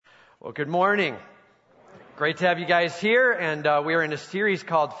Well, good morning. Great to have you guys here, and we are in a series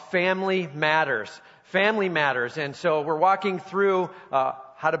called Family Matters. Family Matters, and so we're walking through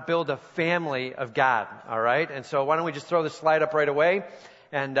how to build a family of God, all right? And so why don't we just throw the slide up right away?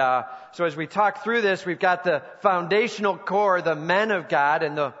 And so as we talk through this, we've got the foundational core, the men of God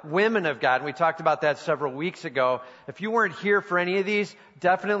and the women of God. And we talked about that several weeks ago. If you weren't here for any of these,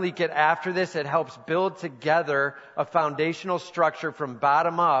 definitely get after this. It helps build together a foundational structure from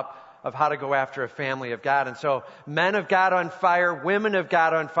bottom up of how to go after a family of God. And so men of God on fire, women of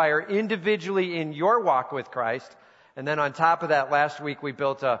God on fire, individually in your walk with Christ. And then on top of that, last week we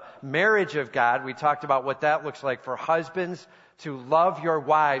built a marriage of God. We talked about what that looks like for husbands to love your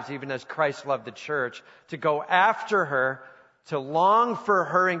wives, even as Christ loved the church, to go after her, to long for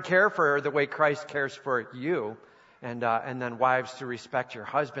her and care for her the way Christ cares for you. And then wives to respect your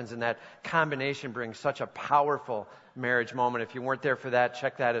husbands. And that combination brings such a powerful marriage moment. If you weren't there for that,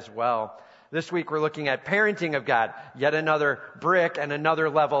 check that as well. This week we're looking at parenting of God, yet another brick and another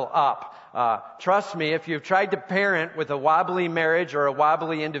level up. Trust me, if you've tried to parent with a wobbly marriage or a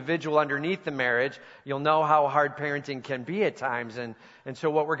wobbly individual underneath the marriage, you'll know how hard parenting can be at times. And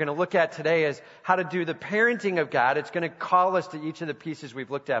so what we're going to look at today is how to do the parenting of God. It's going to call us to each of the pieces we've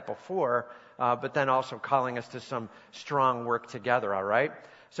looked at before, but then also calling us to some strong work together, all right?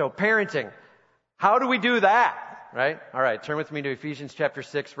 So parenting, how do we do that? Right? All right, turn with me to Ephesians chapter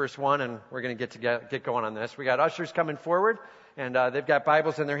 6, verse 1, and we're going to get going on this. We got ushers coming forward, and they've got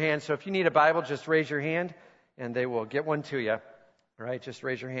Bibles in their hands. So if you need a Bible, just raise your hand, and they will get one to you. All right, just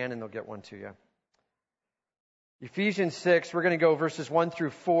raise your hand, and they'll get one to you. Ephesians 6, we're going to go verses 1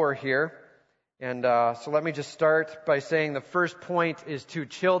 through 4 here. And so let me just start by saying the first point is to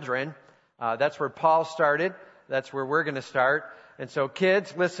children. That's where Paul started. That's where we're going to start. And so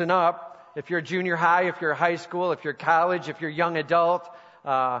kids, listen up. If you're junior high, if you're high school, if you're college, if you're young adult,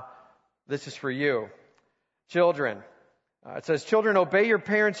 this is for you. Children. It says, children, obey your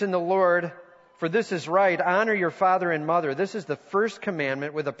parents in the Lord, for this is right. Honor your father and mother. This is the first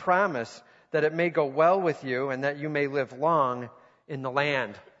commandment with a promise that it may go well with you and that you may live long in the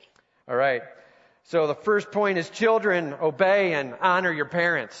land. All right. So the first point is children, obey and honor your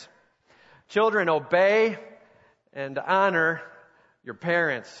parents. Children, obey and honor your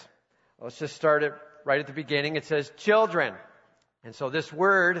parents. Let's just start it right at the beginning. It says children. And so this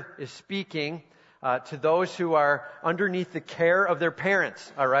word is speaking to those who are underneath the care of their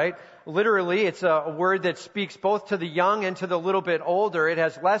parents, all right? Literally, it's a word that speaks both to the young and to the little bit older. It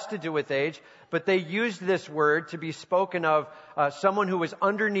has less to do with age, but they used this word to be spoken of someone who was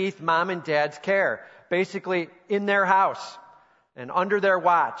underneath mom and dad's care, basically in their house and under their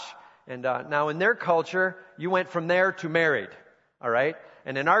watch. And now in their culture, you went from there to married, all right?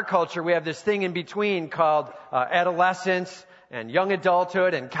 And in our culture, we have this thing in between called adolescence and young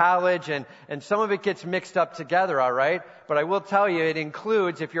adulthood and college, and some of it gets mixed up together, all right? But I will tell you, it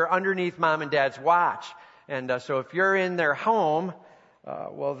includes if you're underneath mom and dad's watch. And so if you're in their home,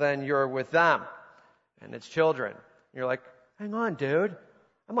 well, then you're with them. And it's children. You're like, hang on, dude.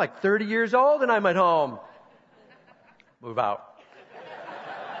 I'm like 30 years old and I'm at home. Move out.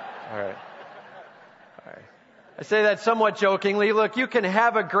 All right. I say that somewhat jokingly. Look, you can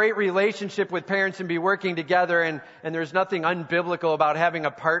have a great relationship with parents and be working together, and there's nothing unbiblical about having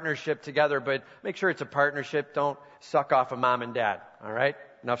a partnership together, but make sure it's a partnership. Don't suck off of mom and dad. All right?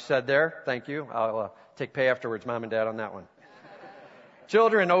 Enough said there. Thank you. I'll take pay afterwards, mom and dad, on that one.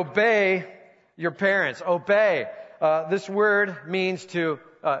 Children, obey your parents. Obey. This word means to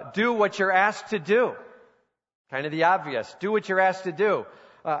do what you're asked to do. Kind of the obvious. Do what you're asked to do.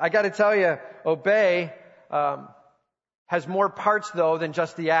 I got to tell you, obey has more parts, though, than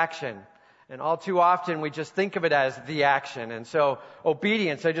just the action. And all too often, we just think of it as the action. And so,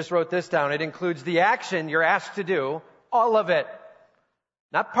 obedience, I just wrote this down. It includes the action you're asked to do, all of it.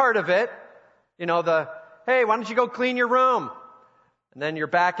 Not part of it. You know, hey, why don't you go clean your room? And then you're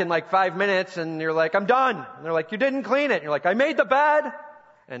back in like 5 minutes, and you're like, I'm done. And they're like, you didn't clean it. And you're like, I made the bed.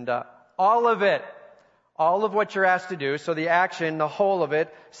 And all of it. All of what you're asked to do. So the action, the whole of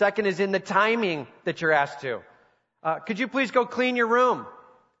it. Second is in the timing that you're asked to. Could you please go clean your room?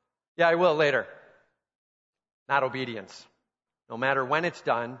 Yeah, I will later. Not obedience. No matter when it's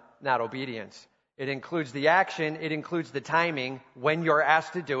done, not obedience. It includes the action. It includes the timing. When you're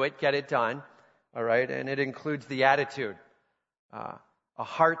asked to do it, get it done. All right. And it includes the attitude. A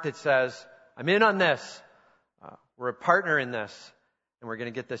heart that says, I'm in on this. We're a partner in this. And we're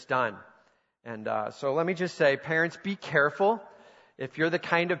going to get this done. And so let me just say, parents, be careful. If you're the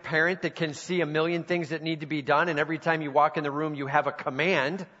kind of parent that can see a million things that need to be done, and every time you walk in the room you have a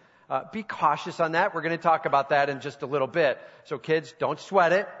command, be cautious on that. We're going to talk about that in just a little bit. So kids, don't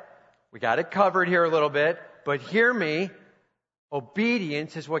sweat it. We got it covered here a little bit, but hear me.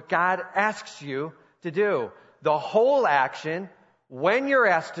 Obedience is what God asks you to do. The whole action, when you're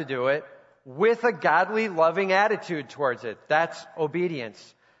asked to do it, with a godly, loving attitude towards it. That's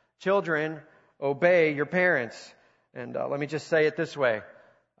obedience. Children, obey your parents. And let me just say it this way.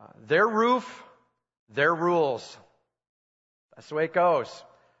 Their roof, their rules. That's the way it goes.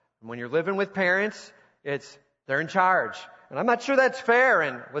 And when you're living with parents, they're in charge. And I'm not sure that's fair.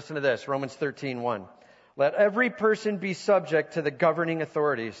 And listen to this, Romans 13:1. Let every person be subject to the governing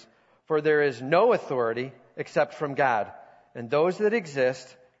authorities, for there is no authority except from God. And those that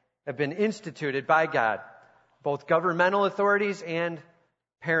exist have been instituted by God, both governmental authorities and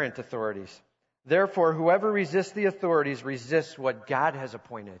parent authorities. Therefore, whoever resists the authorities resists what God has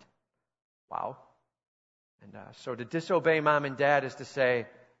appointed. Wow. And so to disobey mom and dad is to say,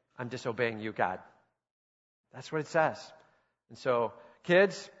 I'm disobeying you, God. That's what it says. And so,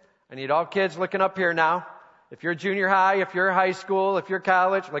 kids, I need all kids looking up here now. If you're junior high, if you're high school, if you're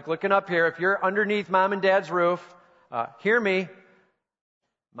college, looking up here, if you're underneath mom and dad's roof, hear me.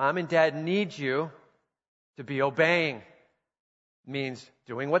 Mom and dad need you to be obeying. It means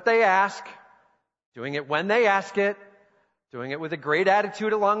doing what they ask, doing it when they ask it, doing it with a great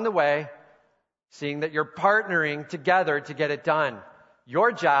attitude along the way, seeing that you're partnering together to get it done.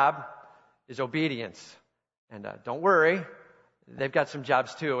 Your job is obedience. And don't worry, they've got some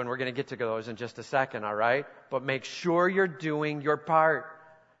jobs too, and we're going to get to those in just a second, all right? But make sure you're doing your part.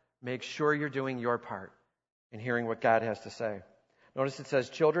 Make sure you're doing your part in hearing what God has to say. Notice it says,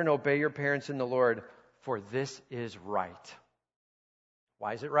 children, obey your parents in the Lord, for this is right.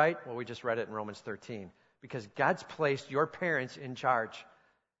 Why is it right? Well, we just read it in Romans 13. Because God's placed your parents in charge.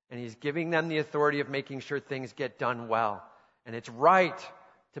 And He's giving them the authority of making sure things get done well. And it's right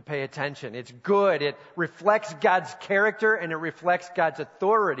to pay attention. It's good. It reflects God's character and it reflects God's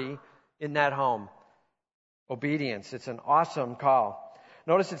authority in that home. Obedience. It's an awesome call.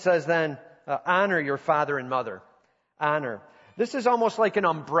 Notice it says then, honor your father and mother. Honor. This is almost like an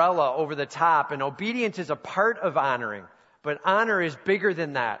umbrella over the top, and obedience is a part of honoring. But honor is bigger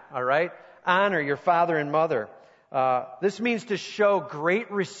than that, all right? Honor your father and mother. This means to show great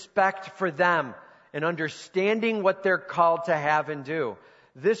respect for them and understanding what they're called to have and do.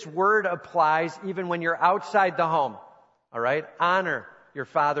 This word applies even when you're outside the home, all right? Honor your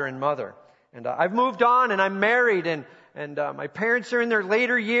father and mother. And I've moved on and I'm married and my parents are in their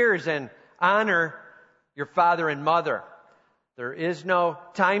later years, and honor your father and mother. There is no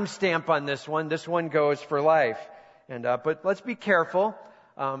time stamp on this one. This one goes for life. And but let's be careful.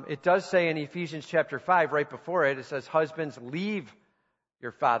 It does say in Ephesians chapter 5, right before it, it says, husbands, leave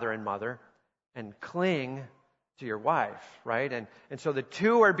your father and mother and cling to your wife, right? And so the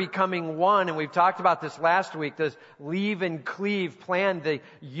two are becoming one, and we've talked about this last week, this leave and cleave plan, the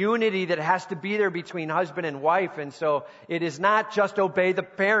unity that has to be there between husband and wife. And so it is not just obey the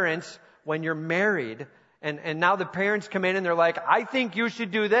parents when you're married. And now the parents come in and they're like, I think you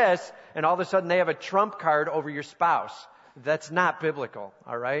should do this. And all of a sudden they have a trump card over your spouse. That's not biblical,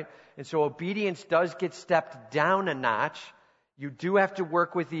 all right? And so obedience does get stepped down a notch. You do have to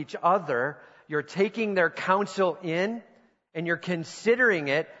work with each other. You're taking their counsel in and you're considering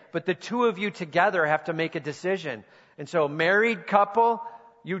it, but the two of you together have to make a decision. And so married couple,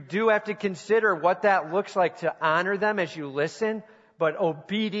 you do have to consider what that looks like to honor them as you listen. But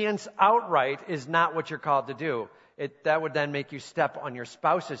obedience outright is not what you're called to do. That would then make you step on your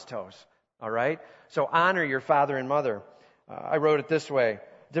spouse's toes. All right? So honor your father and mother. I wrote it this way.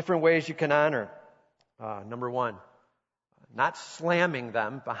 Different ways you can honor. Number one, not slamming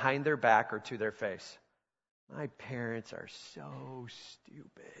them behind their back or to their face. My parents are so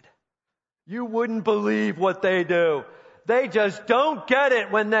stupid. You wouldn't believe what they do. They just don't get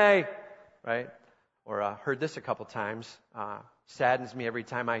it when they... Right? Or heard this a couple times. Saddens me every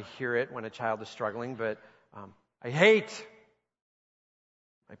time I hear it when a child is struggling, but I hate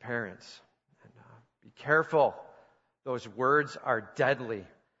my parents. And be careful. Those words are deadly.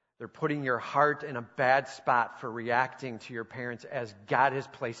 They're putting your heart in a bad spot for reacting to your parents as God has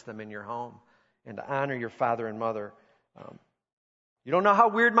placed them in your home. And to honor your father and mother. You don't know how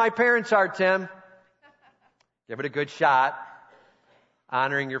weird my parents are, Tim. Give it a good shot.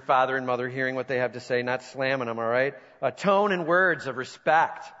 Honoring your father and mother, hearing what they have to say, not slamming them, all right? Tone and words of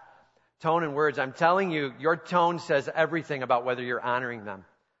respect. Tone and words. I'm telling you, your tone says everything about whether you're honoring them.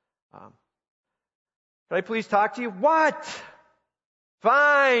 Could I please talk to you? What?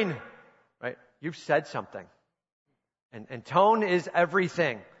 Fine. Right? You've said something. And tone is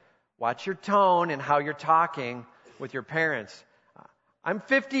everything. Watch your tone and how you're talking with your parents. I'm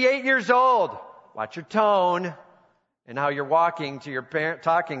 58 years old. Watch your tone and how you're talking to your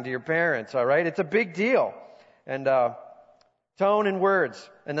parents, all right? It's a big deal. And tone and words.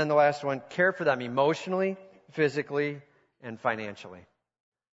 And then the last one, care for them emotionally, physically, and financially.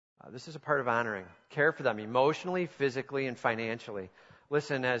 This is a part of honoring. Care for them emotionally, physically, and financially.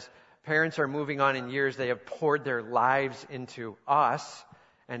 Listen, as parents are moving on in years, they have poured their lives into us,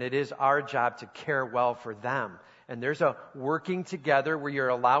 and it is our job to care well for them. And there's a working together where you're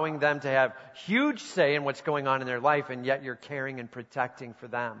allowing them to have huge say in what's going on in their life, and yet you're caring and protecting for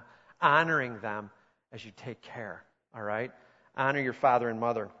them, honoring them as you take care, all right? Honor your father and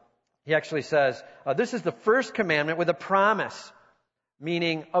mother. He actually says, this is the first commandment with a promise.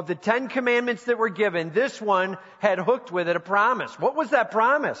 Meaning, of the 10 commandments that were given, this one had hooked with it a promise. What was that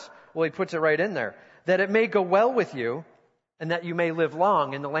promise? Well, he puts it right in there. That it may go well with you, and that you may live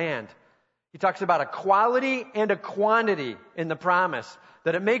long in the land. He talks about a quality and a quantity in the promise.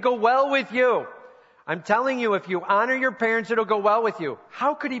 That it may go well with you. I'm telling you, if you honor your parents, it'll go well with you.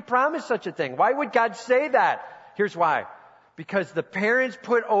 How could he promise such a thing? Why would God say that? Here's why. Because the parents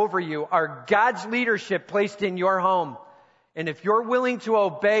put over you are God's leadership placed in your home. And if you're willing to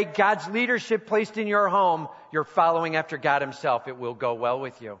obey God's leadership placed in your home, you're following after God himself. It will go well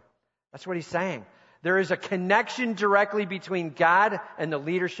with you. That's what he's saying. There is a connection directly between God and the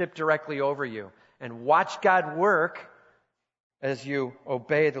leadership directly over you. And watch God work as you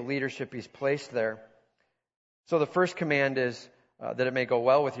obey the leadership he's placed there. So the first command is that it may go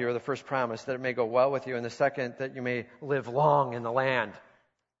well with you, or the first promise, that it may go well with you. And the second, that you may live long in the land.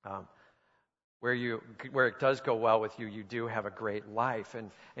 Where it does go well with you, you do have a great life.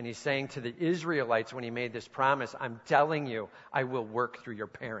 And he's saying to the Israelites when he made this promise, I'm telling you, I will work through your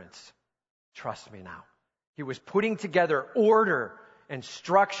parents. Trust me now. He was putting together order and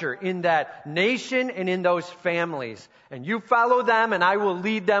structure in that nation and in those families. And you follow them and I will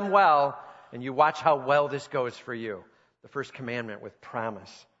lead them well. And you watch how well this goes for you. The first commandment with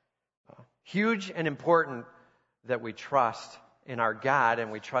promise. Huge and important that we trust in our God,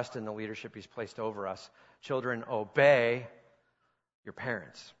 and we trust in the leadership he's placed over us. Children, obey your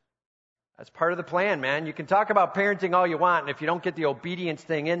parents. That's part of the plan, man. You can talk about parenting all you want, and if you don't get the obedience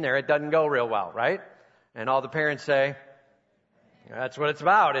thing in there, it doesn't go real well, right? And all the parents say, that's what it's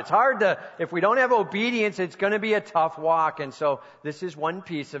about. It's hard if we don't have obedience, it's going to be a tough walk. And so this is one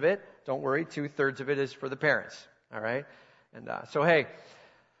piece of it. Don't worry, 2/3 of it is for the parents, all right? And so, hey,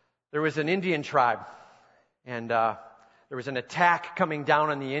 there was an Indian tribe, and there was an attack coming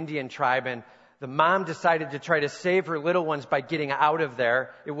down on the Indian tribe, and the mom decided to try to save her little ones by getting out of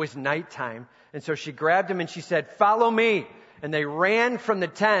there. It was nighttime. And so she grabbed them and she said, follow me. And they ran from the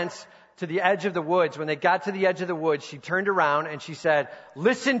tents to the edge of the woods. When they got to the edge of the woods, she turned around and she said,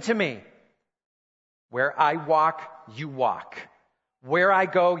 listen to me. Where I walk, you walk. Where I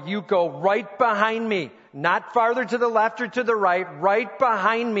go, you go right behind me. Not farther to the left or to the right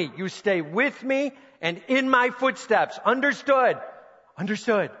behind me. You stay with me and in my footsteps. Understood?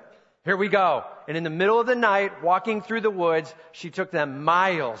 Understood. Here we go. And in the middle of the night, walking through the woods, she took them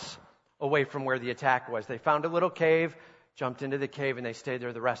miles away from where the attack was. They found a little cave, jumped into the cave, and they stayed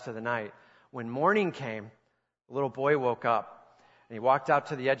there the rest of the night. When morning came, the little boy woke up, and he walked out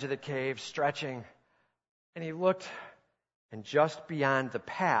to the edge of the cave, stretching, and he looked, and just beyond the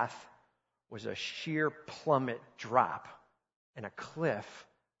path was a sheer plummet drop and a cliff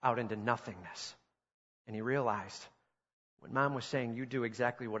out into nothingness. And he realized, when Mom was saying, you do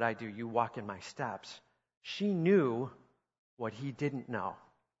exactly what I do, you walk in my steps, she knew what he didn't know.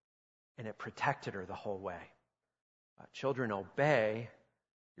 And it protected her the whole way. Children, obey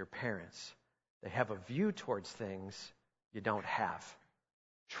your parents. They have a view towards things you don't have.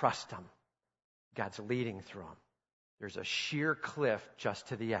 Trust them. God's leading through them. There's a sheer cliff just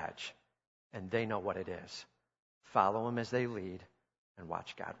to the edge, and they know what it is. Follow them as they lead and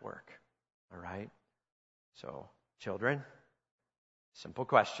watch God work. All right? So, children, simple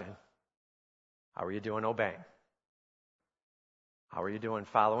question. How are you doing obeying? How are you doing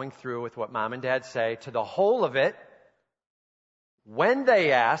following through with what Mom and Dad say to the whole of it when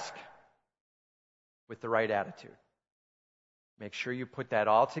they ask with the right attitude? Make sure you put that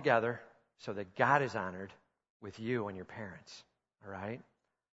all together so that God is honored with you and your parents. All right?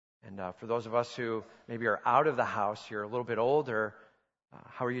 And for those of us who maybe are out of the house, you're a little bit older,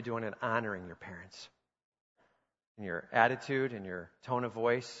 how are you doing in honoring your parents? In your attitude, in your tone of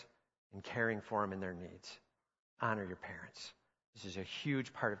voice, in caring for them and their needs. Honor your parents. This is a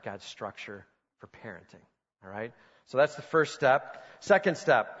huge part of God's structure for parenting. All right? So that's the first step. Second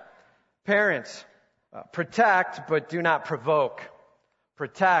step, parents, protect but do not provoke.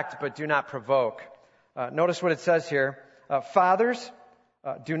 Protect but do not provoke. Notice what it says here. Fathers,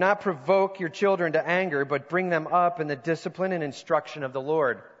 Do not provoke your children to anger, but bring them up in the discipline and instruction of the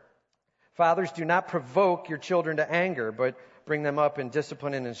Lord. Fathers, do not provoke your children to anger, but bring them up in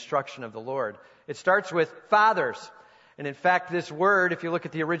discipline and instruction of the Lord. It starts with fathers. And in fact, this word, if you look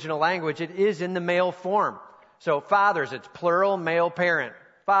at the original language, it is in the male form. So fathers, it's plural, male parent.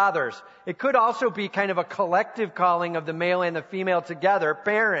 Fathers. It could also be kind of a collective calling of the male and the female together,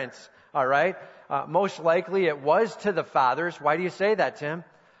 parents. All right? Most likely it was to the fathers. Why do you say that, Tim?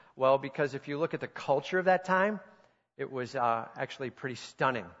 Well, because if you look at the culture of that time, it was actually pretty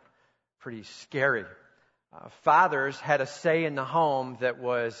stunning, pretty scary. Fathers had a say in the home that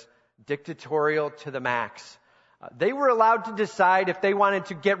was dictatorial to the max. They were allowed to decide if they wanted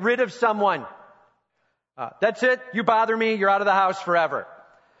to get rid of someone. That's it. You bother me, you're out of the house forever.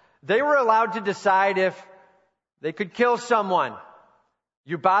 They were allowed to decide if they could kill someone.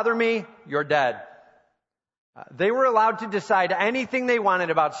 You bother me, you're dead. They were allowed to decide anything they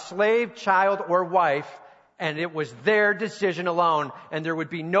wanted about slave, child, or wife, and it was their decision alone, and there would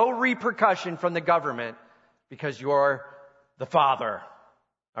be no repercussion from the government because you're the father.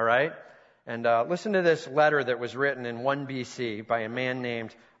 All right? And listen to this letter that was written in 1 BC by a man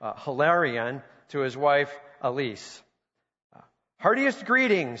named Hilarion to his wife Elise. Heartiest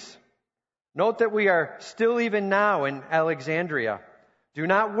greetings. Note that we are still even now in Alexandria. Do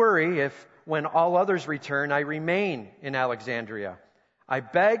not worry if, when all others return, I remain in Alexandria. I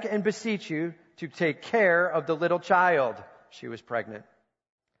beg and beseech you to take care of the little child. She was pregnant.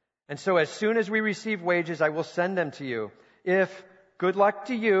 And so as soon as we receive wages, I will send them to you. If, good luck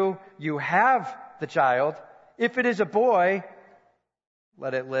to you, you have the child. If it is a boy,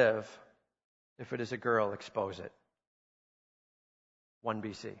 let it live. If it is a girl, expose it. 1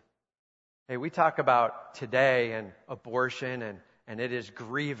 BC. Hey, we talk about today and abortion, and it is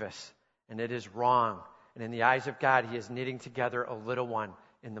grievous, and it is wrong. And in the eyes of God, He is knitting together a little one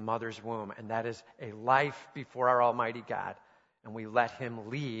in the mother's womb, and that is a life before our Almighty God. And we let Him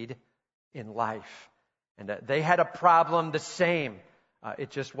lead in life. And they had a problem the same.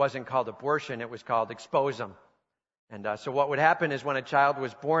 It just wasn't called abortion, it was called expose them. And so what would happen is when a child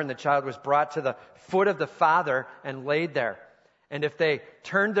was born, the child was brought to the foot of the father and laid there. And if they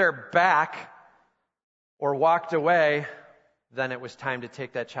turned their back or walked away, then it was time to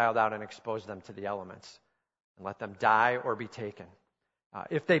take that child out and expose them to the elements and let them die or be taken.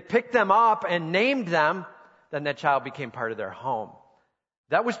 If they picked them up and named them, then that child became part of their home.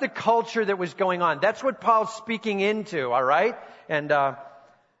 That was the culture that was going on. That's what Paul's speaking into, all right? And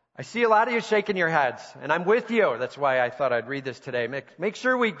I see a lot of you shaking your heads, and I'm with you. That's why I thought I'd read this today. Make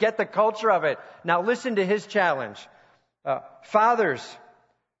sure we get the culture of it. Now listen to his challenge. Fathers,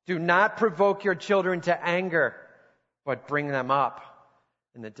 do not provoke your children to anger, but bring them up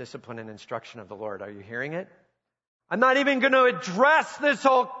in the discipline and instruction of the Lord. Are you hearing it? I'm not even going to address this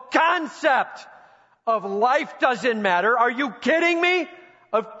whole concept of life doesn't matter. Are you kidding me?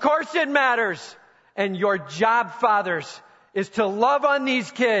 Of course it matters. And your job, fathers, is to love on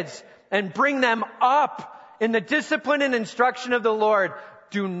these kids and bring them up in the discipline and instruction of the Lord.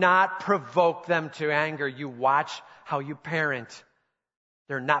 Do not provoke them to anger. You watch how you parent.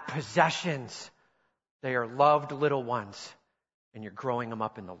 They're not possessions. They are loved little ones. And you're growing them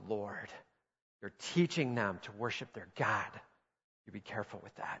up in the Lord. You're teaching them to worship their God. You be careful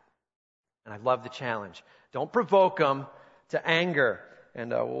with that. And I love the challenge. Don't provoke them to anger.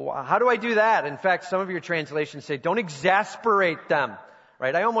 And how do I do that? In fact, some of your translations say, don't exasperate them.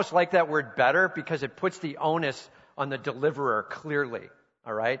 Right? I almost like that word better because it puts the onus on the deliverer clearly.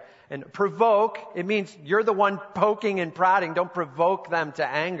 All right? And provoke, it means you're the one poking and prodding. Don't provoke them to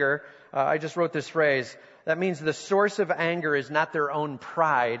anger. I just wrote this phrase. That means the source of anger is not their own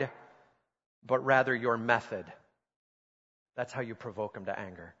pride, but rather your method. That's how you provoke them to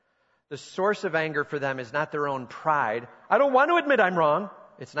anger. The source of anger for them is not their own pride. I don't want to admit I'm wrong.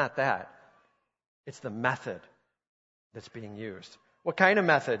 It's not that. It's the method that's being used. What kind of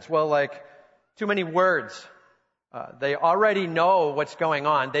methods? Well, like too many words. They already know what's going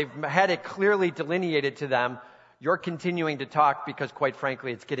on. They've had it clearly delineated to them. You're continuing to talk because, quite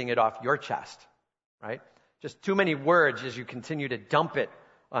frankly, it's getting it off your chest. Right? Just too many words as you continue to dump it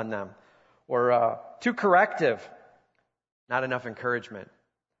on them. Or too corrective. Not enough encouragement.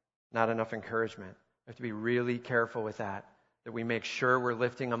 Not enough encouragement. We have to be really careful with that. That we make sure we're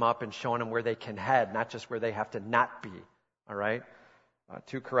lifting them up and showing them where they can head, not just where they have to not be. All right?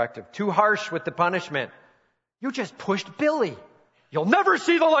 Too corrective. Too harsh with the punishment. You just pushed Billy. You'll never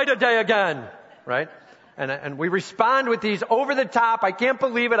see the light of day again. Right? And we respond with these over the top. I can't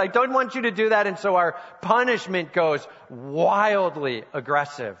believe it. I don't want you to do that. And so our punishment goes wildly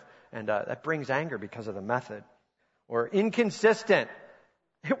aggressive. And that brings anger because of the method. Or inconsistent.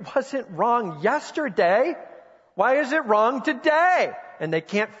 It wasn't wrong yesterday. Why is it wrong today? And they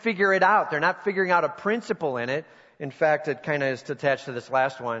can't figure it out. They're not figuring out a principle in it. In fact, it kind of is attached to this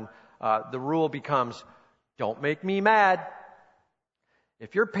last one. The rule becomes, don't make me mad.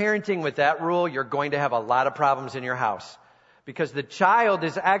 If you're parenting with that rule, you're going to have a lot of problems in your house. Because the child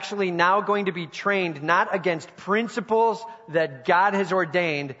is actually now going to be trained not against principles that God has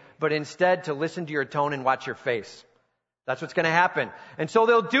ordained, but instead to listen to your tone and watch your face. That's what's going to happen. And so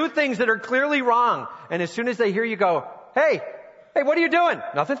they'll do things that are clearly wrong. And as soon as they hear you go, hey, what are you doing?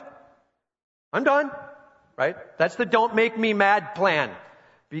 Nothing. I'm done. Right? That's the don't make me mad plan.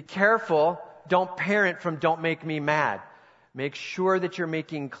 Be careful. Don't parent from don't make me mad. Make sure that you're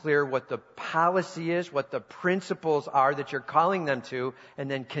making clear what the policy is, what the principles are that you're calling them to, and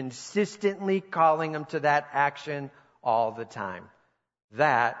then consistently calling them to that action all the time.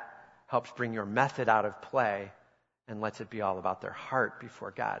 That helps bring your method out of play and lets it be all about their heart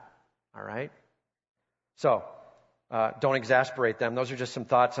before God. All right? So, don't exasperate them. Those are just some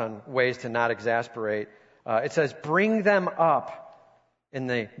thoughts on ways to not exasperate. It says, bring them up in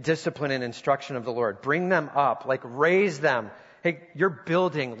the discipline and instruction of the Lord. Bring them up, like raise them. Hey, you're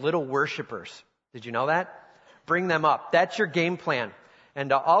building little worshipers. Did you know that? Bring them up. That's your game plan.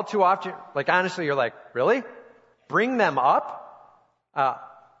 And all too often, like honestly, you're like, really? Bring them up?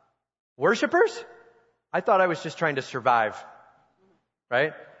 Worshipers? I thought I was just trying to survive.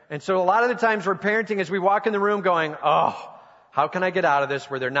 Right? And so a lot of the times we're parenting as we walk in the room going, oh, how can I get out of this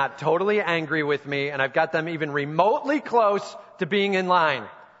where they're not totally angry with me and I've got them even remotely close to being in line?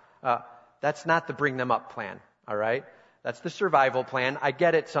 That's not the bring them up plan, all right? That's the survival plan. I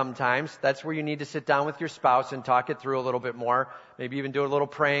get it sometimes. That's where you need to sit down with your spouse and talk it through a little bit more. Maybe even do a little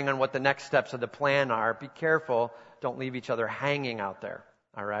praying on what the next steps of the plan are. Be careful. Don't leave each other hanging out there,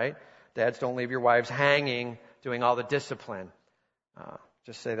 all right? Dads, don't leave your wives hanging doing all the discipline.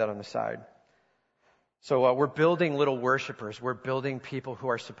 Just say that on the side. So we're building little worshipers. We're building people who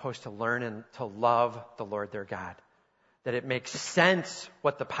are supposed to learn and to love the Lord their God. That it makes sense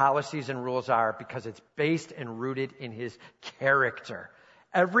what the policies and rules are because it's based and rooted in His character.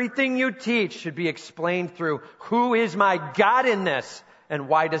 Everything you teach should be explained through who is my God in this and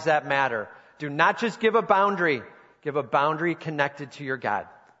why does that matter. Do not just give a boundary. Give a boundary connected to your God.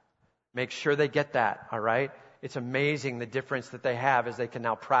 Make sure they get that, all right? It's amazing the difference that they have as they can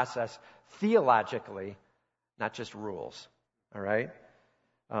now process theologically, not just rules. All right?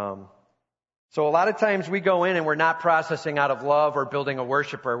 So a lot of times we go in and we're not processing out of love or building a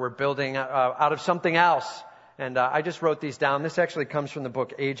worshiper. We're building out of something else. And I just wrote these down. This actually comes from the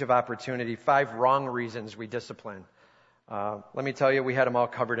book Age of Opportunity, 5 wrong reasons we discipline. Let me tell you, we had them all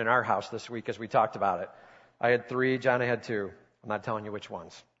covered in our house this week as we talked about it. I had 3, Johnny had 2. I'm not telling you which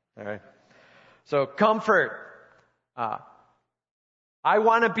ones. All right? So comfort. I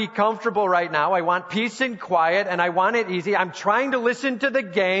want to be comfortable right now. I want peace and quiet, and I want it easy. I'm trying to listen to the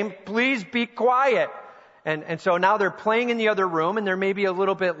game. Please be quiet. And so now they're playing in the other room, and they're maybe a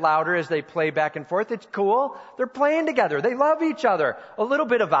little bit louder as they play back and forth. It's cool. They're playing together. They love each other. A little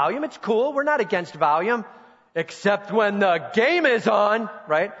bit of volume. It's cool. We're not against volume, except when the game is on,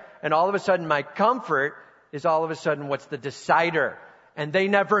 right? And all of a sudden, my comfort is all of a sudden what's the decider. And they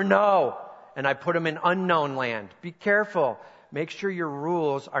never know. And I put them in unknown land. Be careful. Make sure your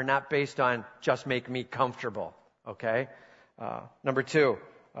rules are not based on just make me comfortable. Okay? Number 2,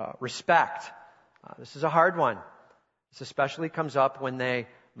 respect. This is a hard one. This especially comes up when they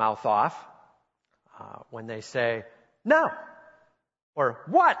mouth off, when they say no or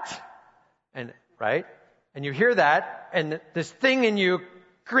what, and right? And you hear that, and this thing in you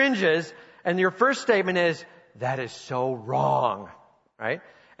cringes, and your first statement is, that is so wrong, right?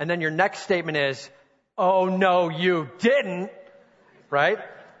 And then your next statement is, oh no, you didn't, right?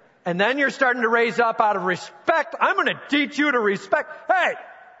 And then you're starting to raise up out of respect. I'm going to teach you to respect. Hey,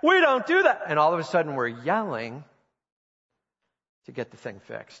 we don't do that. And all of a sudden we're yelling to get the thing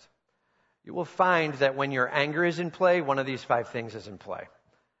fixed. You will find that when your anger is in play, one of these 5 things is in play.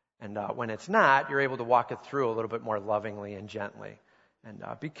 And when it's not, you're able to walk it through a little bit more lovingly and gently. And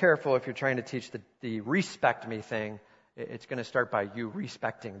be careful if you're trying to teach the respect me thing. It's going to start by you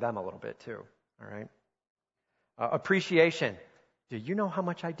respecting them a little bit too. All right? Appreciation. Do you know how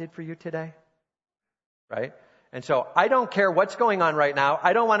much I did for you today? Right? And so I don't care what's going on right now.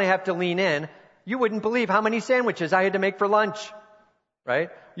 I don't want to have to lean in. You wouldn't believe how many sandwiches I had to make for lunch. Right?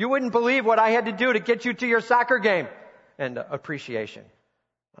 You wouldn't believe what I had to do to get you to your soccer game. And appreciation.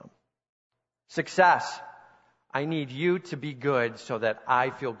 Success. I need you to be good so that I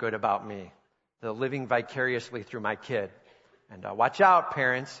feel good about me. The living vicariously through my kid. And watch out,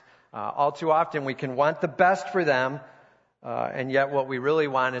 parents. All too often we can want the best for them, And yet what we really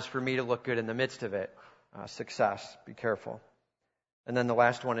want is for me to look good in the midst of it. Success. Be careful. And then the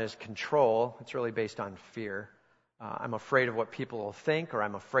last one is control. It's really based on fear. I'm afraid of what people will think, or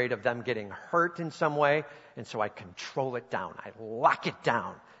I'm afraid of them getting hurt in some way, and so I control it down. I lock it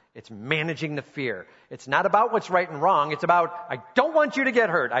down. It's managing the fear. It's not about what's right and wrong. It's about, I don't want you to get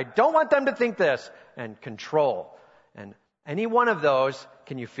hurt. I don't want them to think this. And control. And any one of those,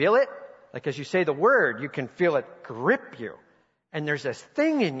 can you feel it? Like as you say the word, you can feel it grip you. And there's this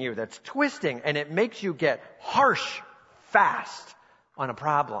thing in you that's twisting, and it makes you get harsh fast on a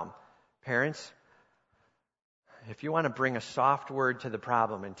problem. Parents, if you want to bring a soft word to the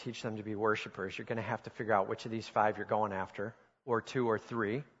problem and teach them to be worshipers, you're going to have to figure out which of these 5 you're going after, or 2 or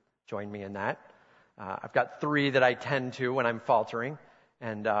 3. Join me in that. I've got 3 that I tend to when I'm faltering.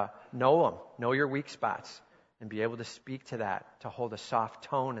 And know them. Know your weak spots. And be able to speak to that, to hold a soft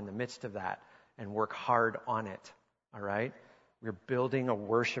tone in the midst of that, and work hard on it. All right? We're building a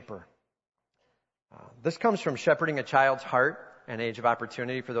worshiper. This comes from Shepherding a Child's Heart and Age of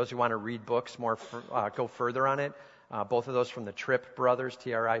Opportunity. For those who want to read books go further on it. Both of those from the Tripp brothers,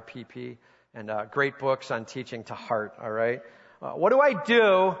 Tripp, and great books on teaching to heart. All right. What do I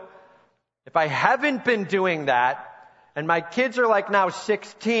do if I haven't been doing that, and my kids are like now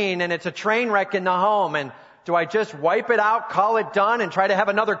 16, and it's a train wreck in the home? And do I just wipe it out, call it done, and try to have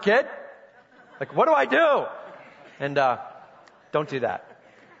another kid? Like, what do I do? And don't do that.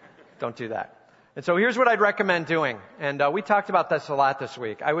 Don't do that. And so here's what I'd recommend doing. And we talked about this a lot this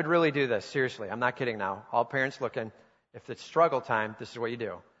week. I would really do this. Seriously. I'm not kidding now. All parents looking. If it's struggle time, this is what you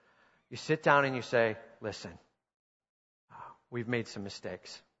do. You sit down and you say, listen, we've made some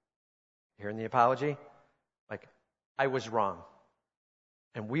mistakes. Hearing the apology? Like, I was wrong.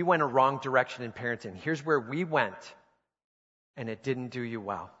 And we went a wrong direction in parenting. Here's where we went. And it didn't do you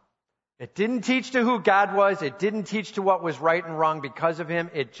well. It didn't teach to who God was. It didn't teach to what was right and wrong because of him.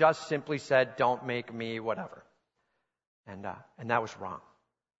 It just simply said, don't make me whatever. And that was wrong.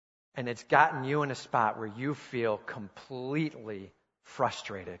 And it's gotten you in a spot where you feel completely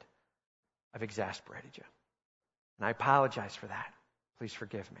frustrated. I've exasperated you. And I apologize for that. Please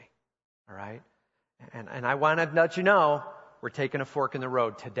forgive me. All right? And I want to let you know, we're taking a fork in the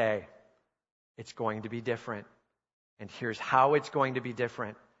road today. It's going to be different. And here's how it's going to be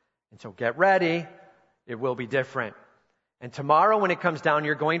different. And so get ready. It will be different. And tomorrow when it comes down,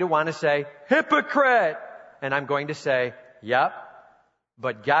 you're going to want to say, hypocrite. And I'm going to say, yep,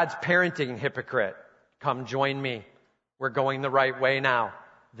 but God's parenting hypocrite. Come join me. We're going the right way now.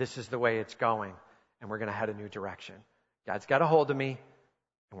 This is the way it's going. And we're going to head a new direction. God's got a hold of me,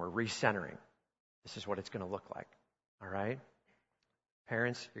 and we're recentering. This is what it's going to look like. All right?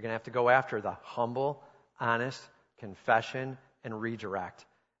 Parents, you're going to have to go after the humble, honest confession and redirect,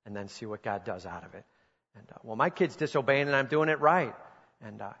 and then see what God does out of it. And well, my kid's disobeying, and I'm doing it right.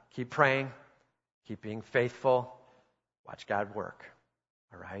 And keep praying, keep being faithful, watch God work.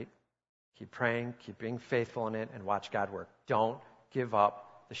 All right? Keep praying, keep being faithful in it, and watch God work. Don't give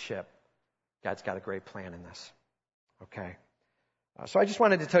up the ship. God's got a great plan in this. Okay? So I just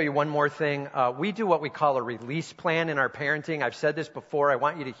wanted to tell you one more thing. We do what we call a release plan in our parenting. I've said this before. I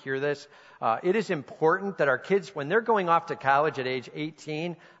want you to hear this. It is important that our kids, when they're going off to college at age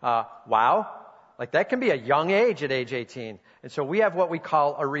 18, like that can be a young age at age 18. And so we have what we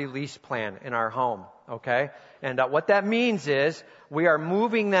call a release plan in our home. Okay? And what that means is we are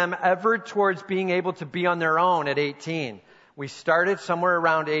moving them ever towards being able to be on their own at 18. We started somewhere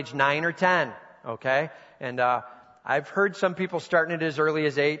around age 9 or 10. Okay? And I've heard some people starting it as early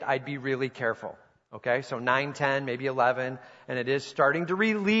as 8. I'd be really careful. Okay? So 9, 10, maybe 11. And it is starting to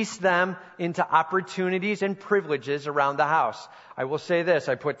release them into opportunities and privileges around the house. I will say this.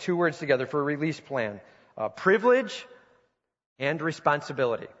 I put 2 words together for a release plan. Privilege and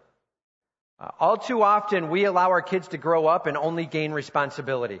responsibility. All too often, we allow our kids to grow up and only gain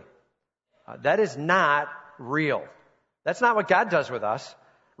responsibility. That is not real. That's not what God does with us.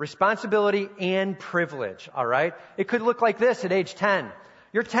 Responsibility and privilege, all right? It could look like this at age 10.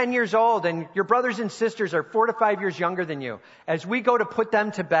 You're 10 years old and your brothers and sisters are 4 to 5 years younger than you. As we go to put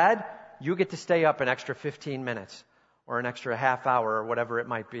them to bed, you get to stay up an extra 15 minutes or an extra half hour or whatever it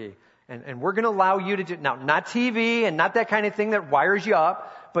might be. And we're going to allow you to do, now, not TV and not that kind of thing that wires you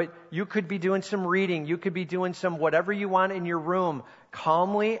up, but you could be doing some reading. You could be doing some whatever you want in your room,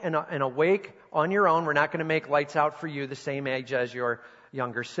 calmly and awake on your own. We're not going to make lights out for you the same age as your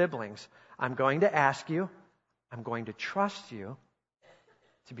younger siblings. I'm going to ask you, I'm going to trust you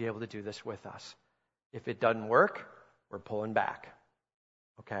to be able to do this with us. If it doesn't work, we're pulling back.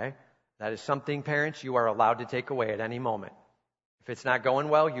 Okay? That is something, parents, you are allowed to take away at any moment. If it's not going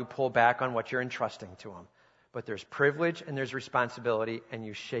well, you pull back on what you're entrusting to them. But there's privilege and there's responsibility, and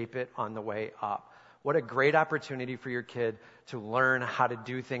you shape it on the way up. What a great opportunity for your kid to learn how to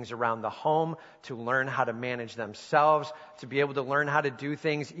do things around the home, to learn how to manage themselves, to be able to learn how to do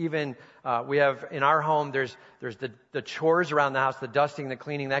things. Even we have in our home, there's the chores around the house, the dusting, the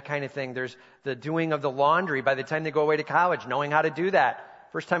cleaning, that kind of thing. There's the doing of the laundry by the time they go away to college, knowing how to do that.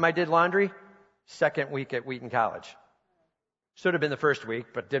 First time I did laundry, second week at Wheaton College. Should have been the first week,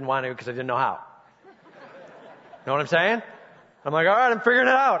 but didn't want to because I didn't know how. Know what I'm saying? I'm like, all right, I'm figuring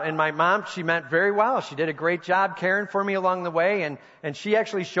it out. And my mom, she meant very well. She did a great job caring for me along the way. And she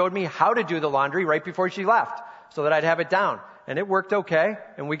actually showed me how to do the laundry right before she left so that I'd have it down. And it worked okay.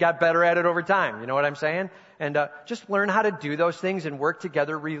 And we got better at it over time. You know what I'm saying? And just learn how to do those things and work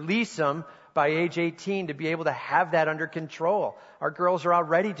together. Release them by age 18 to be able to have that under control. Our girls are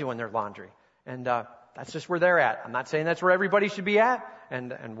already doing their laundry. And that's just where they're at. I'm not saying that's where everybody should be at.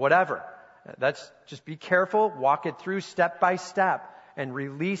 And whatever. That's just be careful, walk it through step by step, and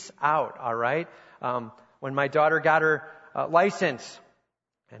release out, all right? When my daughter got her license,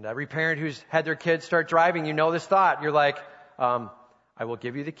 and every parent who's had their kids start driving, you know this thought. You're like, I will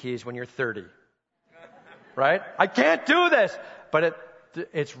give you the keys when you're 30. Right? I can't do this! But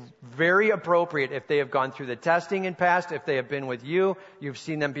it's very appropriate if they have gone through the testing and passed, if they have been with you, you've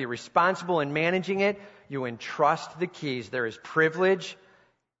seen them be responsible in managing it, you entrust the keys. There is privilege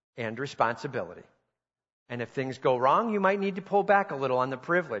and responsibility. And if things go wrong, you might need to pull back a little on the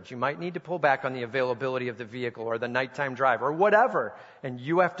privilege. You might need to pull back on the availability of the vehicle or the nighttime drive or whatever. And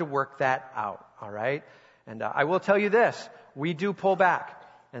you have to work that out, all right? And I will tell you this, we do pull back.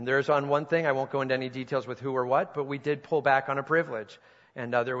 And there's on one thing, I won't go into any details with who or what, but we did pull back on a privilege.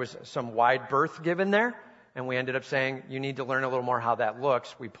 And there was some wide berth given there. And we ended up saying, you need to learn a little more how that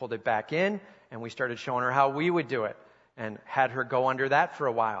looks. We pulled it back in and we started showing her how we would do it. And had her go under that for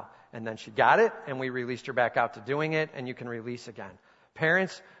a while. And then she got it, and we released her back out to doing it, and you can release again.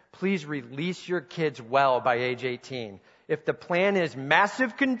 Parents, please release your kids well by age 18. If the plan is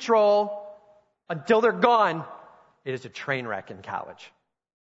massive control until they're gone, it is a train wreck in college.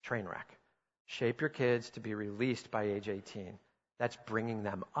 Train wreck. Shape your kids to be released by age 18. That's bringing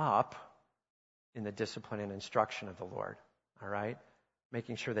them up in the discipline and instruction of the Lord. All right?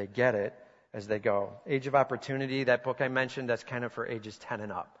 Making sure they get it as they go. Age of Opportunity, that book I mentioned, that's kind of for ages 10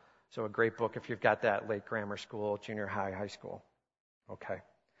 and up. So a great book if you've got that late grammar school, junior high, high school. Okay.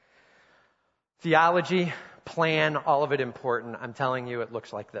 Theology, plan, all of it important. I'm telling you, it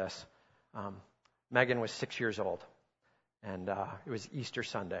looks like this. Megan was 6 years old, and it was Easter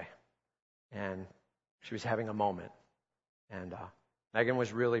Sunday, and she was having a moment. And Megan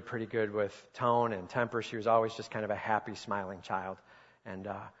was really pretty good with tone and temper. She was always just kind of a happy, smiling child. And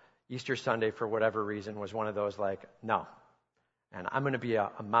Easter Sunday, for whatever reason, was one of those like, no. And I'm going to be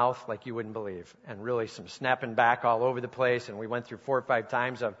a mouth like you wouldn't believe. And really some snapping back all over the place. And we went through 4 or 5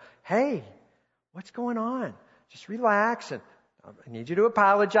 times of, hey, what's going on? Just relax. And I need you to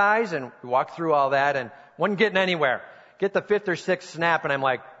apologize. And we walked through all that and wasn't getting anywhere. Get the 5th or 6th snap and I'm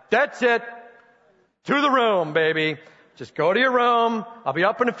like, that's it. To the room, baby. Just go to your room. I'll be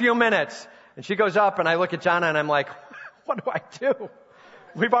up in a few minutes. And she goes up and I look at Jonna and I'm like, what do I do?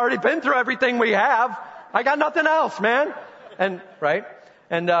 We've already been through everything we have. I got nothing else, man. And, right?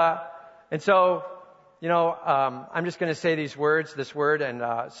 And so, you know, I'm just going to say this word.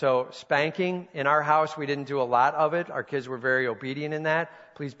 And so spanking in our house, we didn't do a lot of it. Our kids were very obedient in that.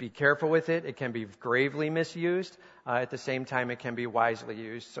 Please be careful with it. It can be gravely misused. At the same time, it can be wisely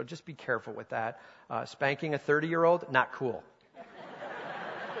used. So just be careful with that. Spanking a 30-year-old, not cool.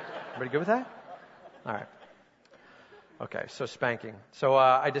 Everybody good with that? All right. Okay, so spanking. So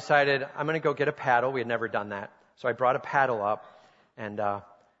I decided I'm going to go get a paddle. We had never done that. So I brought a paddle up, and I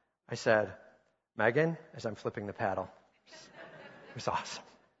said, Megan, as I'm flipping the paddle, it was awesome.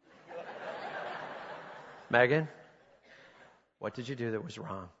 Megan, what did you do that was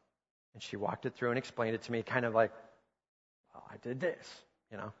wrong? And she walked it through and explained it to me, kind of like, well, I did this,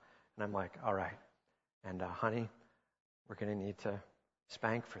 you know. And I'm like, all right. And honey, we're going to need to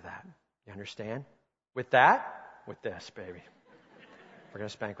spank for that. You understand? With that? With this, baby. We're going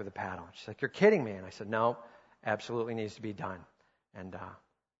to spank with a paddle. She's like, you're kidding me. And I said, no, absolutely needs to be done. And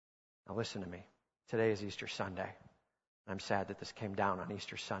now listen to me. Today is Easter Sunday. I'm sad that this came down on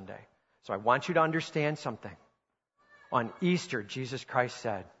Easter Sunday. So I want you to understand something. On Easter, Jesus Christ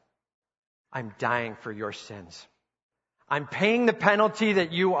said, I'm dying for your sins. I'm paying the penalty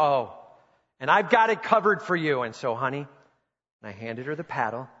that you owe. And I've got it covered for you. And so, honey, and I handed her the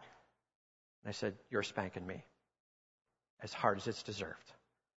paddle. And I said, you're spanking me as hard as it's deserved.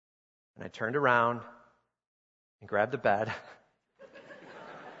 And I turned around and grabbed the bed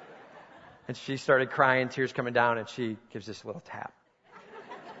And she started crying, tears coming down, and she gives this little tap.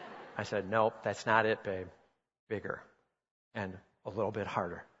 I said, nope, that's not it, babe. Bigger and a little bit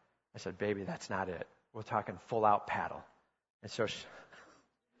harder. I said, baby, that's not it. We're talking full out paddle. And so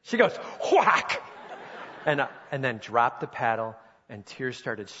she goes, whack! And then dropped the paddle, and tears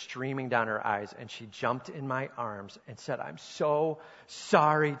started streaming down her eyes, and she jumped in my arms and said, I'm so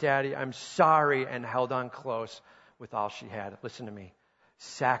sorry, Daddy, I'm sorry, and held on close with all she had. Listen to me.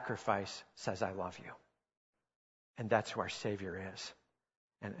 Sacrifice says, I love you. And that's who our Savior is.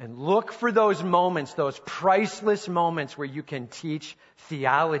 And look for those moments, those priceless moments where you can teach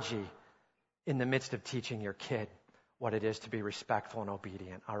theology in the midst of teaching your kid what it is to be respectful and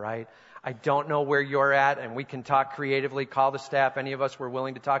obedient, all right? I don't know where you're at, and we can talk creatively, call the staff, any of us, we're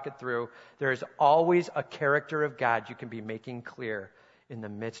willing to talk it through. There is always a character of God you can be making clear in the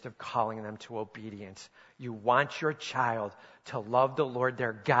midst of calling them to obedience. You want your child to love the Lord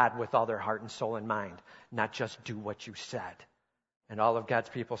their God with all their heart and soul and mind, not just do what you said. And all of God's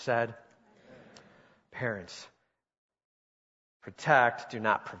people said, Amen. Parents, protect, do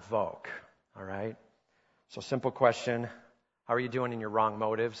not provoke. All right? So simple question. How are you doing in your wrong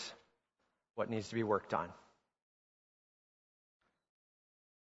motives? What needs to be worked on?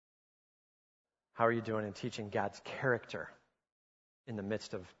 How are you doing in teaching God's character in the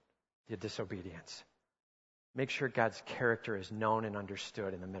midst of the disobedience? Make sure God's character is known and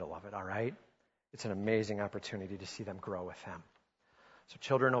understood in the middle of it, all right? It's an amazing opportunity to see them grow with Him. So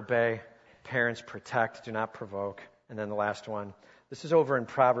children obey, parents protect, do not provoke. And then the last one. This is over in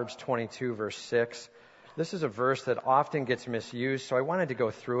Proverbs 22, verse 6. This is a verse that often gets misused, so I wanted to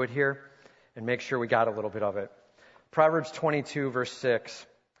go through it here and make sure we got a little bit of it. Proverbs 22, verse 6.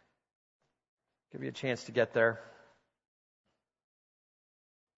 Give you a chance to get there.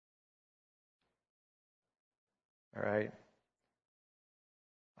 All right.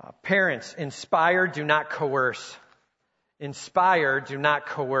 Parents, inspire, do not coerce. Inspire, do not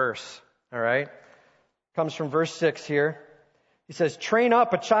coerce. All right? Comes from verse 6 here. He says, train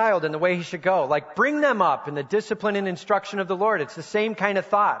up a child in the way he should go. Like, bring them up in the discipline and instruction of the Lord. It's the same kind of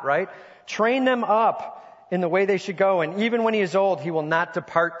thought, right? Train them up in the way they should go. And even when he is old, he will not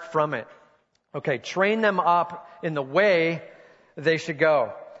depart from it. Okay, train them up in the way they should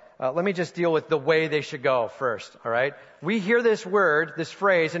go. Let me just deal with the way they should go first, all right? We hear this word, this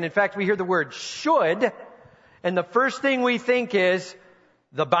phrase, and in fact, we hear the word should, and the first thing we think is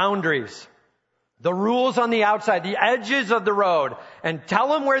the boundaries, the rules on the outside, the edges of the road, and tell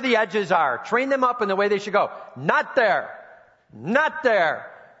them where the edges are. Train them up in the way they should go. Not there. Not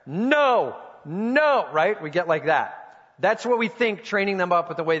there. No. No. Right? We get like that. That's what we think training them up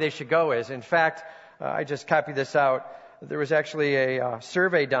with the way they should go is. In fact, I just copied this out. There was actually a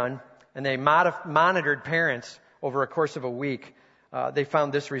survey done, and they monitored parents over a course of a week. They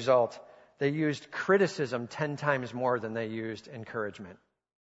found this result. They used criticism 10 times more than they used encouragement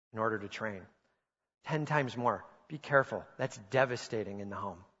in order to train. 10 times more. Be careful. That's devastating in the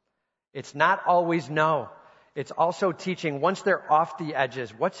home. It's not always no. It's also teaching, once they're off the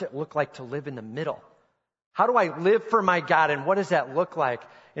edges, what's it look like to live in the middle? How do I live for my God, and what does that look like?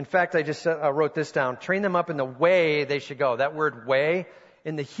 In fact, I just wrote this down. Train them up in the way they should go. That word way,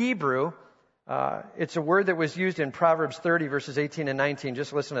 in the Hebrew, it's a word that was used in Proverbs 30, verses 18 and 19.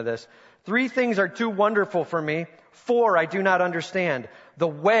 Just listen to this. 3 things are too wonderful for me. 4 I do not understand. The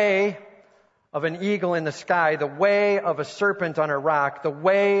way of an eagle in the sky, the way of a serpent on a rock, the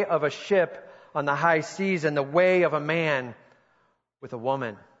way of a ship on the high seas, and the way of a man with a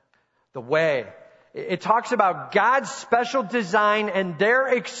woman. The way. It talks about God's special design and their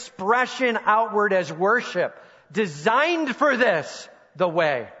expression outward as worship. Designed for this, the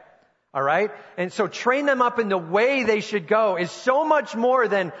way. All right? And so train them up in the way they should go is so much more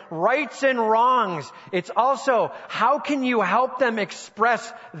than rights and wrongs. It's also, how can you help them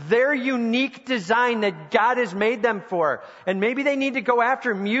express their unique design that God has made them for? And maybe they need to go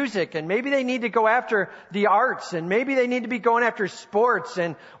after music, and maybe they need to go after the arts, and maybe they need to be going after sports,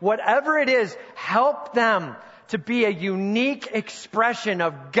 and whatever it is, help them to be a unique expression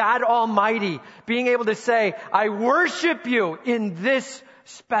of God Almighty, being able to say, I worship you in this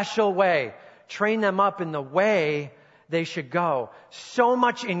special way. Train them up in the way they should go. So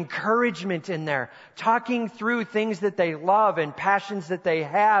much encouragement in there. Talking through things that they love and passions that they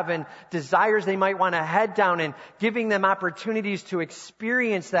have and desires they might want to head down, and giving them opportunities to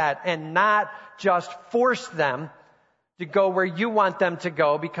experience that and not just force them to go where you want them to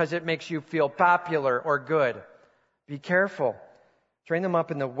go because it makes you feel popular or good. Be careful. Train them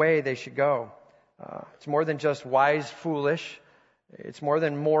up in the way they should go. It's more than just wise, foolish. It's more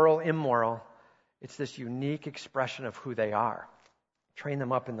than moral, immoral. It's this unique expression of who they are. Train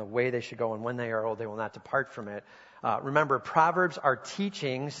them up in the way they should go, and when they are old, they will not depart from it. Remember, Proverbs are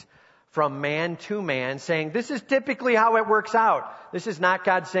teachings from man to man, saying this is typically how it works out. This is not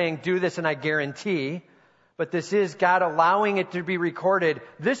God saying, do this and I guarantee, but this is God allowing it to be recorded.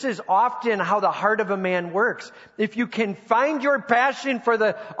 This is often how the heart of a man works. If you can find your passion for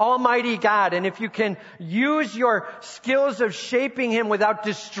the Almighty God, and if you can use your skills of shaping Him without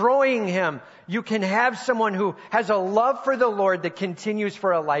destroying Him, you can have someone who has a love for the Lord that continues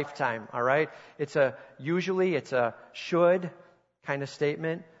for a lifetime, all right? Usually it's a should kind of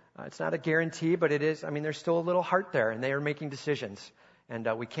statement. It's not a guarantee, but it is. I mean, there's still a little heart there, and they are making decisions. And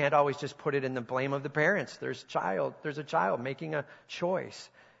we can't always just put it in the blame of the parents. There's a child making a choice.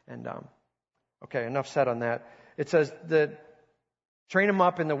 And, okay, enough said on that. It says train them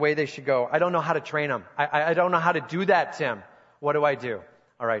up in the way they should go. I don't know how to train them. I don't know how to do that, Tim. What do I do?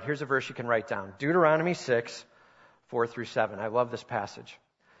 All right, here's a verse you can write down. Deuteronomy 6, 4 through 7. I love this passage.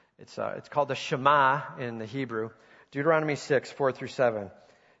 It's called the Shema in the Hebrew. Deuteronomy 6, 4 through 7.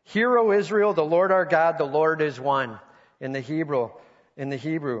 Hear, O Israel, the Lord our God, the Lord is one. In the Hebrew,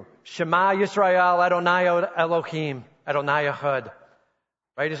 Shema Yisrael Adonai Elohim, Adonai Echad.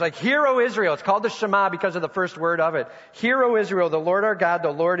 Right? It's like, hear, O Israel. It's called the Shema because of the first word of it. Hear, O Israel, the Lord our God,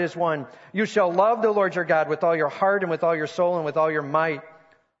 the Lord is one. You shall love the Lord your God with all your heart and with all your soul and with all your might.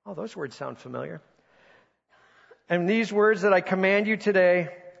 Oh, those words sound familiar. And these words that I command you today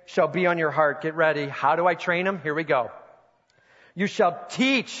shall be on your heart. Get ready. How do I train them? Here we go. You shall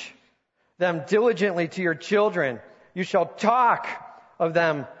teach them diligently to your children. You shall talk of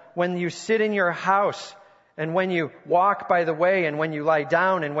them when you sit in your house and when you walk by the way and when you lie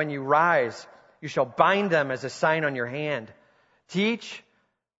down and when you rise. You shall bind them as a sign on your hand. Teach,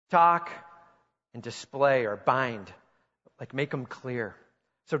 talk, and display or bind. Like make them clear.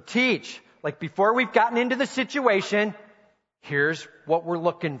 So teach. Like before we've gotten into the situation, here's what we're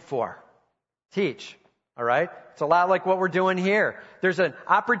looking for. Teach. All right? It's a lot like what we're doing here. There's an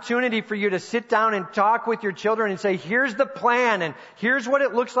opportunity for you to sit down and talk with your children and say, here's the plan, and here's what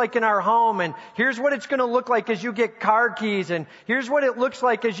it looks like in our home, and here's what it's going to look like as you get car keys, and here's what it looks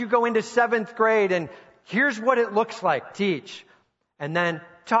like as you go into 7th grade, and here's what it looks like. Teach. And then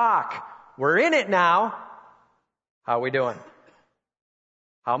talk. We're in it now. How are we doing?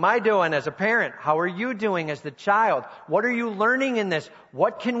 How am I doing as a parent? How are you doing as the child? What are you learning in this?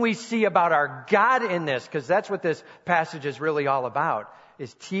 What can we see about our God in this? Because that's what this passage is really all about,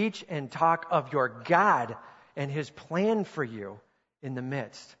 is teach and talk of your God and His plan for you in the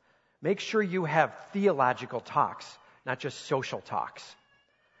midst. Make sure you have theological talks, not just social talks.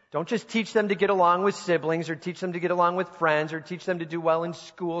 Don't just teach them to get along with siblings or teach them to get along with friends or teach them to do well in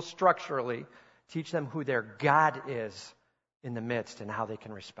school structurally. Teach them who their God is in the midst and how they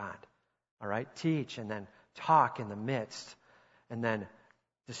can respond. All right? Teach and then talk in the midst and then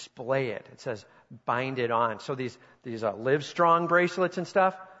display it. It says bind it on. So these Live Strong bracelets and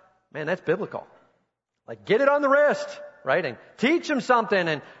stuff, man, that's biblical. Like get it on the wrist, right? And teach them something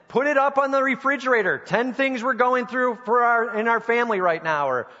and put it up on the refrigerator. 10 things we're going through in our family right now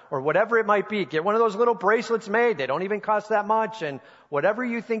or whatever it might be. Get one of those little bracelets made. They don't even cost that much. And whatever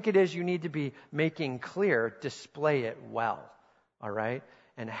you think it is you need to be making clear, display it well. All right?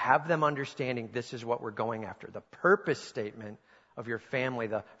 And have them understanding this is what we're going after. The purpose statement of your family,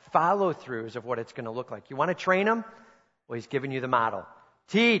 the follow-throughs of what it's going to look like. You want to train them? Well, He's giving you the model.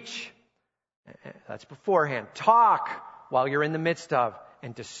 Teach. That's beforehand. Talk while you're in the midst of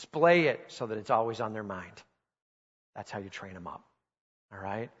and display it so that it's always on their mind. That's how you train them up. All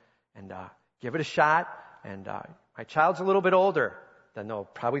right? And give it a shot. And my child's a little bit older. Then they'll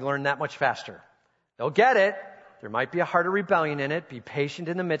probably learn that much faster. They'll get it. There might be a heart of rebellion in it. Be patient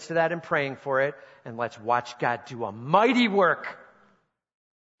in the midst of that and praying for it. And let's watch God do a mighty work.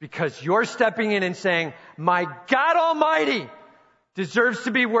 Because you're stepping in and saying, my God Almighty deserves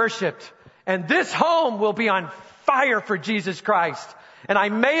to be worshiped. And this home will be on fire for Jesus Christ. And I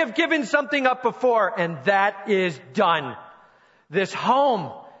may have given something up before, and that is done. This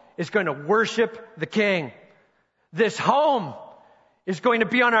home is going to worship the King. This home is going to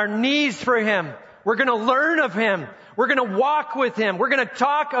be on our knees for Him. We're going to learn of Him. We're going to walk with Him. We're going to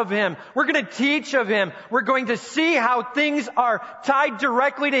talk of Him. We're going to teach of Him. We're going to see how things are tied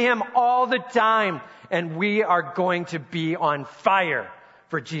directly to Him all the time. And we are going to be on fire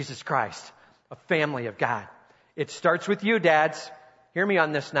for Jesus Christ, a family of God. It starts with you, dads. Hear me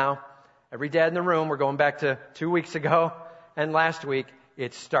on this now. Every dad in the room, we're going back to 2 weeks ago and last week.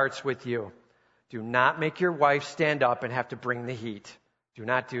 It starts with you. Do not make your wife stand up and have to bring the heat. Do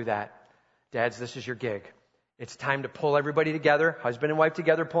not do that. Dads, this is your gig. It's time to pull everybody together, husband and wife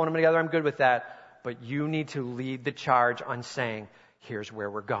together, pulling them together. I'm good with that. But you need to lead the charge on saying, here's where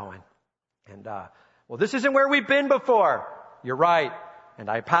we're going. And, well, this isn't where we've been before. You're right. And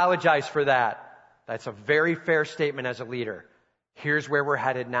I apologize for that. That's a very fair statement as a leader. Here's where we're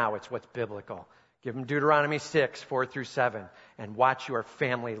headed now. It's what's biblical. Give them Deuteronomy 6, 4-7, and watch your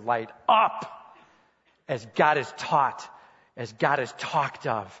family light up as God has taught, as God has talked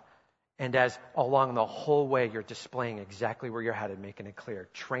of, and as along the whole way you're displaying exactly where you're headed, making it clear.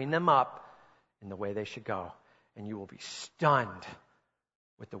 Train them up in the way they should go, and you will be stunned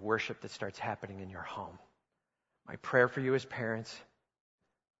with the worship that starts happening in your home. My prayer for you as parents,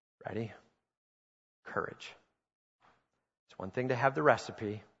 ready? Courage. It's one thing to have the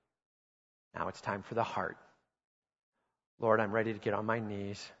recipe. Now it's time for the heart. Lord, I'm ready to get on my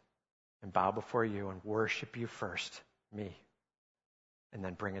knees and bow before you and worship you first, me, and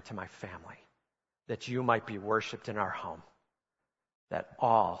then bring it to my family, that you might be worshiped in our home, that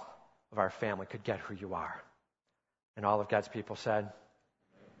all of our family could get who you are. And all of God's people said,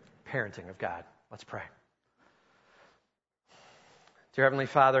 parenting of God. Let's pray. Dear Heavenly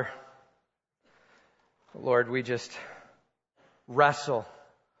Father, Lord, we just wrestle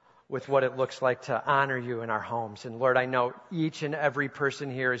with what it looks like to honor you in our homes. And Lord, I know each and every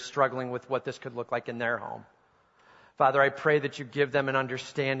person here is struggling with what this could look like in their home. Father, I pray that you give them an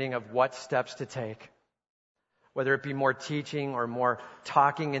understanding of what steps to take, whether it be more teaching or more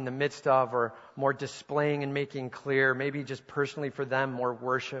talking in the midst of, or more displaying and making clear, maybe just personally for them, more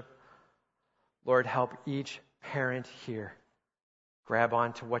worship. Lord, help each parent here grab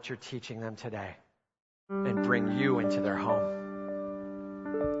on to what you're teaching them today and bring you into their home.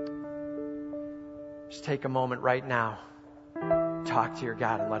 Just take a moment right now. Talk to your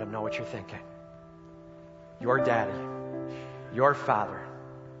God and let him know what you're thinking. Your daddy, your father,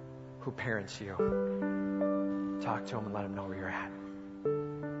 who parents you. Talk to him and let him know where you're at.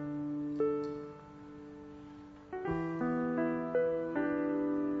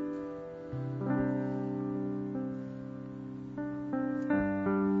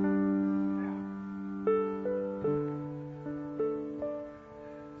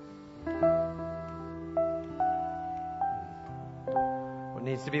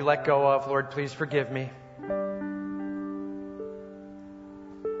 Needs to be let go of. Lord, please forgive me.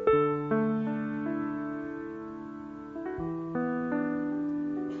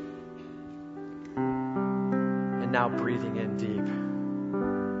 And now breathing in deep.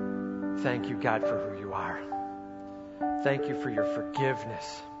 Thank you, God, for who you are. Thank you for your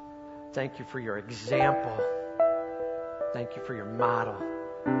forgiveness. Thank you for your example. Thank you for your model.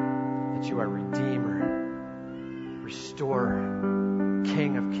 That you are Redeemer, Restorer,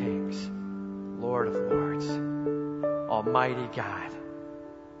 King of Kings, Lord of Lords, Almighty God,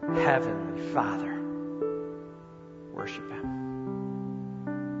 Heavenly Father. Worship him.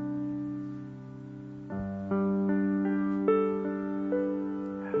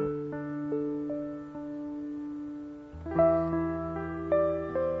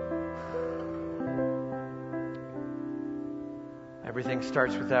 Everything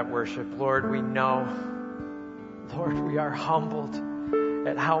starts with that worship. Lord, we know. Lord, we are humbled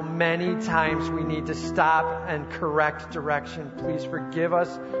at how many times we need to stop and correct direction. Please forgive us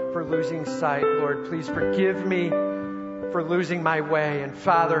for losing sight, Lord. Please forgive me for losing my way. And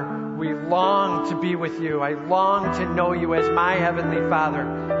Father, we long to be with you. I long to know you as my Heavenly Father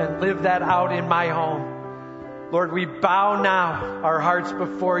and live that out in my home. Lord, we bow now our hearts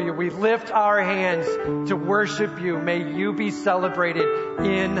before you. We lift our hands to worship you. May you be celebrated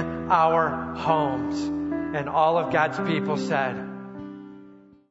in our homes. And all of God's people said,